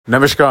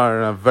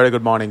Namaskar, very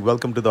good morning.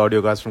 Welcome to the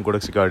audiocast from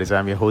Kotak Securities.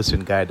 I'm your host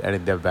and guide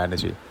Anindya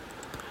Bannerjee.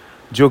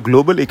 जो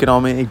global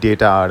economic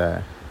data आ रहा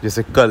है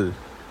जैसे कल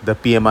the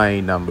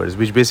PMI numbers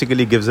which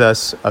basically gives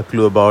us a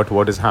clue about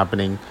what is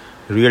happening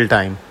real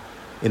time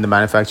in the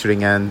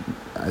manufacturing and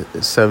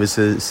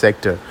services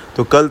sector.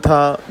 तो कल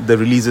था the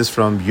releases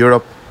from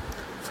Europe,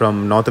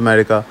 from North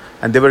America,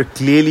 and they were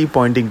clearly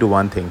pointing to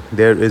one thing: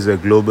 there is a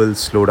global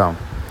slowdown,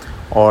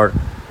 or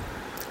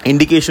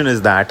indication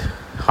is that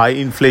high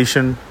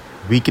inflation,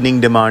 weakening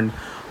demand,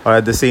 or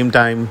at the same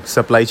time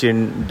supply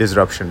chain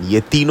disruption,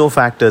 ये तीनों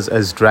factors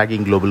is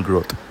dragging global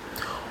growth.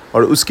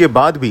 और उसके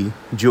बाद भी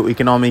जो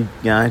economic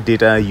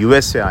data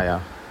US से आया,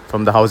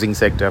 from the housing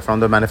sector, from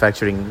the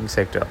manufacturing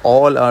sector,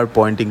 all are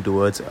pointing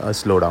towards a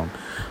slowdown.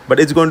 But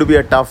it's going to be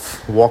a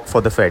tough walk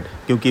for the Fed,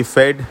 क्योंकि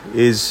Fed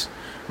is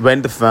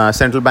when the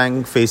central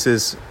bank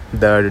faces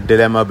the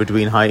dilemma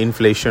between high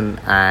inflation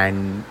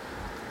and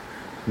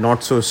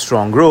not so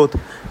strong growth,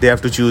 they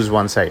have to choose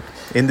one side.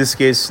 In this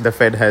case, the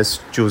Fed has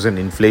chosen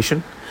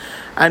inflation,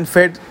 and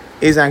Fed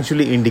is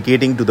actually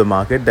indicating to the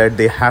market that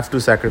they have to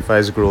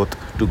sacrifice growth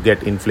to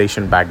get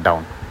inflation back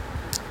down.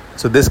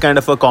 So this kind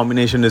of a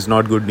combination is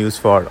not good news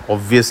for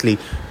obviously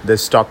the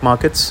stock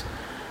markets.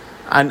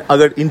 And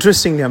अगर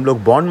interestingly हम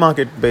लोग bond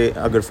market पे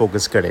अगर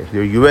focus करें,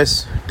 जो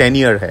US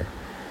 10-year है,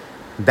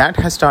 that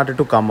has started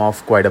to come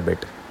off quite a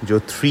bit. जो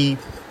 3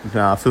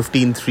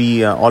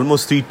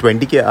 almost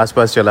 320 के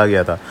आसपास चला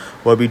गया था,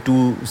 वो अभी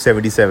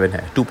 277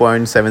 है,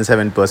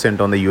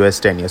 2.77% on the US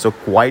 10-year. So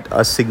quite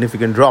a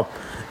significant drop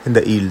in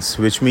the yields,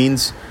 which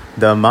means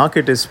the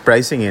market is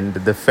pricing in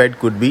that the Fed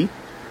could be,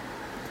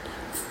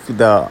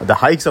 the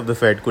hikes of the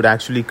Fed could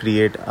actually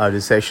create a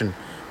recession,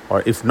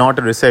 or if not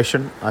a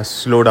recession, a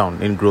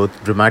slowdown in growth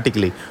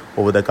dramatically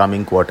over the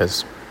coming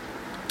quarters.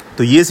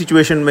 तो ये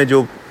situation में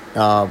जो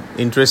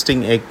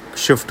interesting एक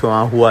shift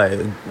हुआ है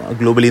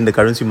globally in the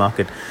currency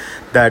market,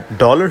 that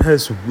dollar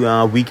has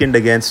weakened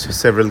against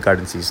several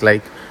currencies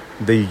like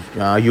the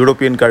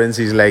European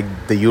currencies like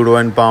the euro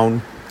and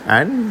pound,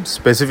 and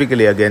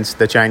specifically against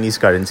the Chinese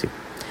currency.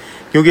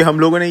 क्योंकि हम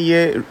लोगों ने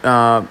ये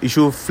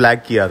issue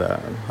flag किया था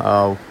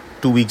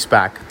 2 weeks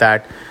back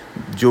that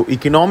जो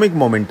economic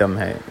momentum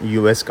है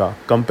US का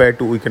compared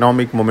to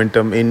economic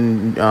momentum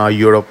in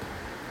Europe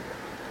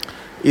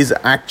is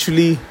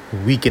actually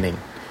weakening.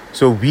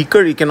 So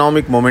weaker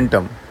economic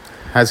momentum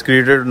has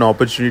created an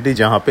opportunity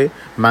जहाँ पे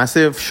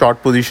massive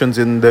short positions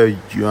in the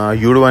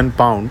euro and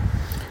pound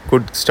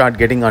could start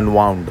getting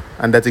unwound,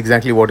 and that's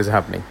exactly what is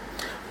happening.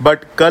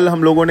 But कल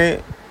हम लोगों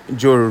ने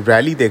जो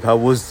rally देखा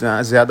वो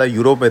ज़्यादा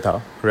यूरो पे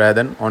था rather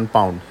than on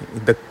pound.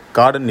 The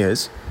कारण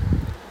is,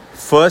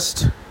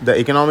 first the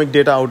economic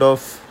data out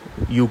of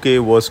UK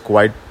was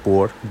quite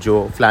poor.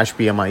 जो flash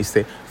PMIs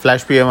थे,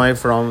 flash PMI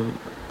from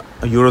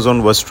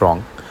Eurozone was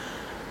strong.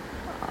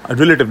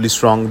 Relatively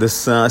strong. This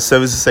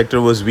services sector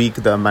was weak,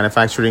 the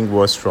manufacturing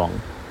was strong,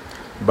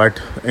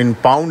 but in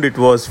pound it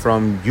was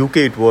from UK,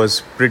 it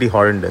was pretty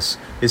horrendous.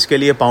 इसके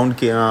लिए pound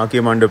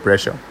came under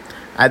pressure.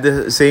 At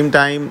the same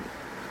time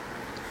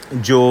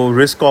जो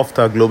risk off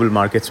था global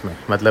markets में,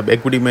 मतलब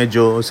equity में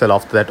जो sell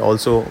off, that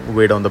also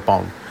weighed on the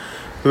pound.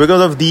 So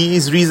because of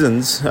these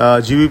reasons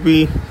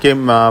GBP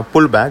came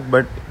pulled back,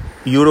 but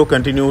euro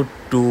continued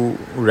to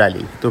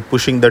rally, so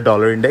pushing the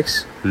dollar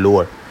index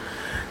lower.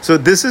 So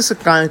this is a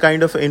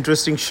kind of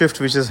interesting shift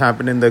which has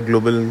happened in the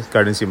global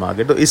currency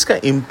market. तो इसका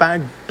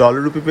impact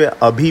dollar रुपये पे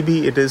अभी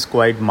भी it is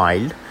quite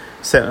mild.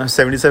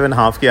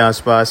 77.5 के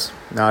आसपास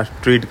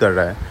trade कर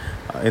रहा है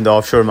in the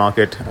offshore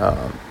market,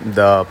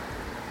 the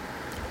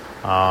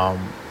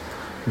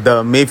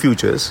May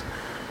futures.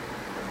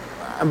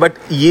 But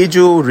ये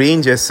जो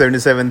range है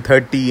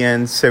 77.30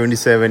 and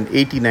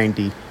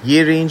 77.80-90,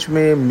 ये range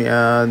में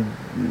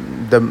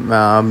the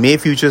May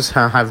futures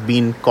have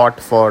been caught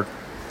for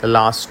the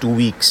last 2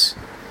 weeks.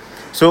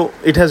 So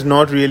it has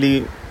not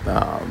really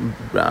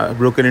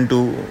broken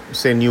into,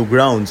 say, new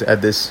grounds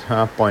at this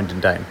point in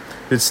time.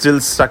 It's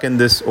still stuck in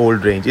this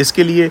old range.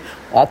 इसके लिए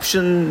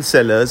option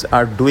sellers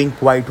are doing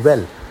quite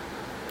well.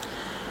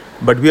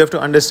 But we have to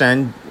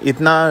understand,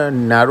 इतना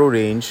narrow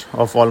range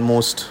of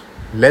almost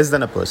less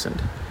than 1%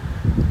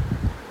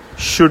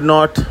 should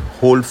not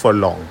hold for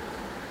long.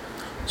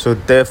 So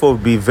therefore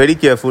be very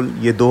careful.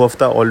 ये 2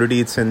 हफ्ता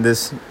already it's in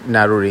this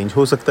narrow range.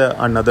 हो सकता है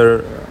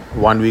another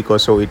 1 week or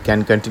so it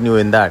can continue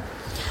in that.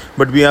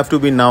 But we have to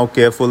be now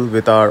careful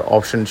with our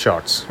option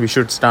shorts. We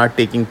should start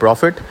taking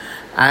profit.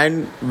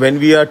 And when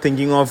we are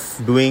thinking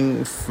of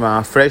doing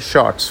fresh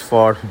shorts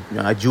for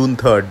June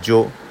 3rd,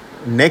 जो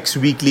next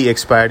weekly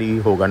expiry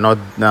होगा, not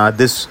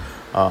this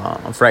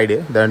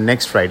Friday, the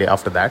next Friday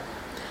after that,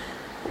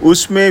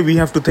 उसमें we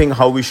have to think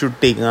how we should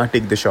take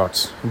the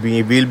shots.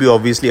 We will be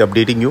obviously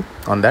updating you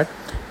on that,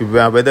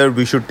 whether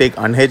we should take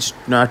unhedged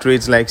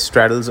trades like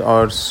straddles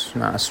or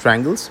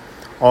strangles,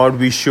 or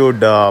we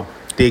should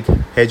take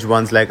hedged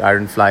ones like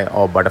ironfly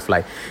or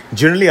butterfly.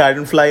 Generally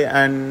ironfly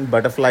and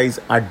butterflies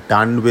are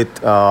done with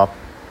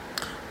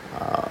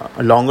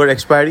longer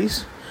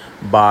expiries,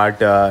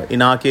 but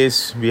in our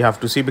case we have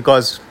to see,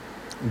 because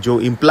जो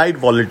implied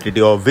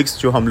volatility और VIX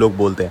जो हम लोग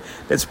बोलते हैं,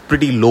 that's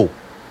pretty low,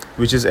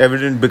 which is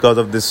evident because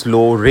of this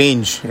low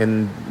range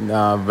in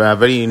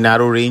very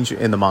narrow range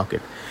in the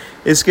market.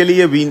 इसके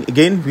लिए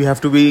we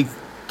have to be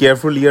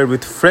careful here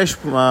with fresh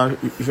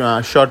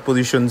short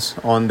positions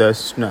on the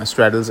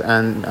straddles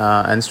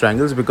and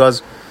strangles,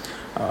 because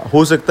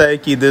हो सकता है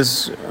कि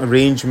this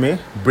range में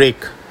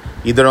break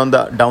either on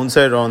the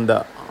downside or on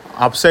the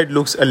upside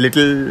looks a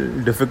little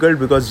difficult,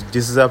 because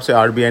जिस हिसाब से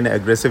RBI ने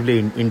aggressively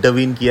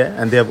intervene किया है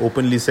and they have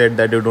openly said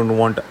that they don't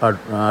want a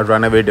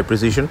runaway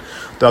depreciation.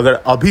 तो अगर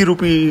अभी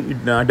rupee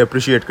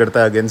depreciate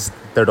करता है against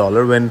the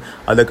dollar when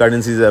other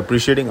currencies are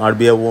appreciating,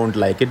 RBI won't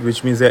like it,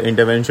 which means their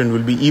intervention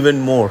will be even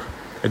more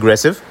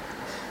aggressive.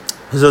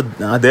 So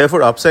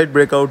therefore upside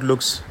breakout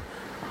looks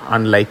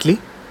unlikely.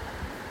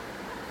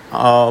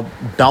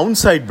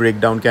 Downside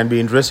breakdown can be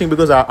interesting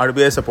because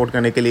RBI support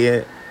करने के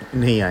लिए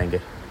नहीं आएंगे.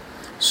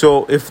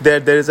 So if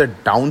there is a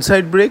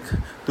downside break,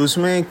 तो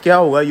उसमें क्या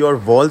होगा, your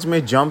vols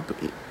may jump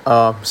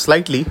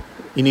slightly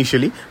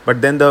initially,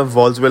 but then the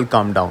vols will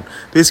come down.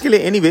 तो इसके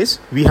लिए anyways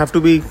we have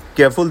to be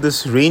careful.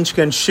 This range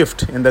can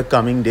shift in the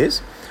coming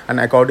days and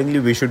accordingly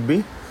we should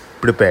be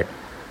prepared.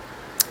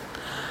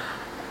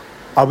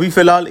 अभी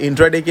फिलहाल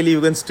intraday के लिए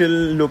you can still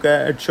look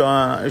at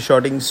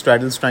shorting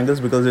straddle strangles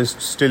because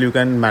still you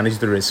can manage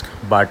the risk,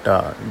 but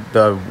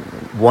the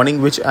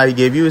warning which I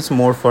gave you is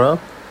more for a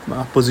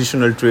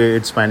positional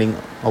trade spanning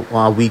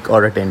a week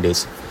or a 10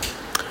 days.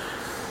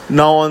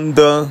 Now on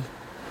the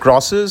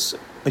crosses,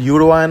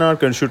 Euro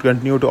INR should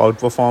continue to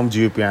outperform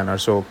GBP INR.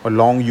 So a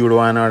long Euro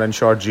INR and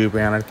short GBP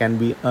INR can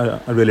be a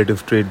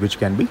relative trade which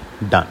can be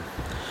done.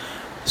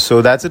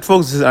 So that's it,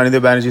 folks. This is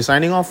Anindya Bannerjee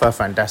signing off. A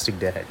fantastic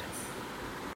day ahead.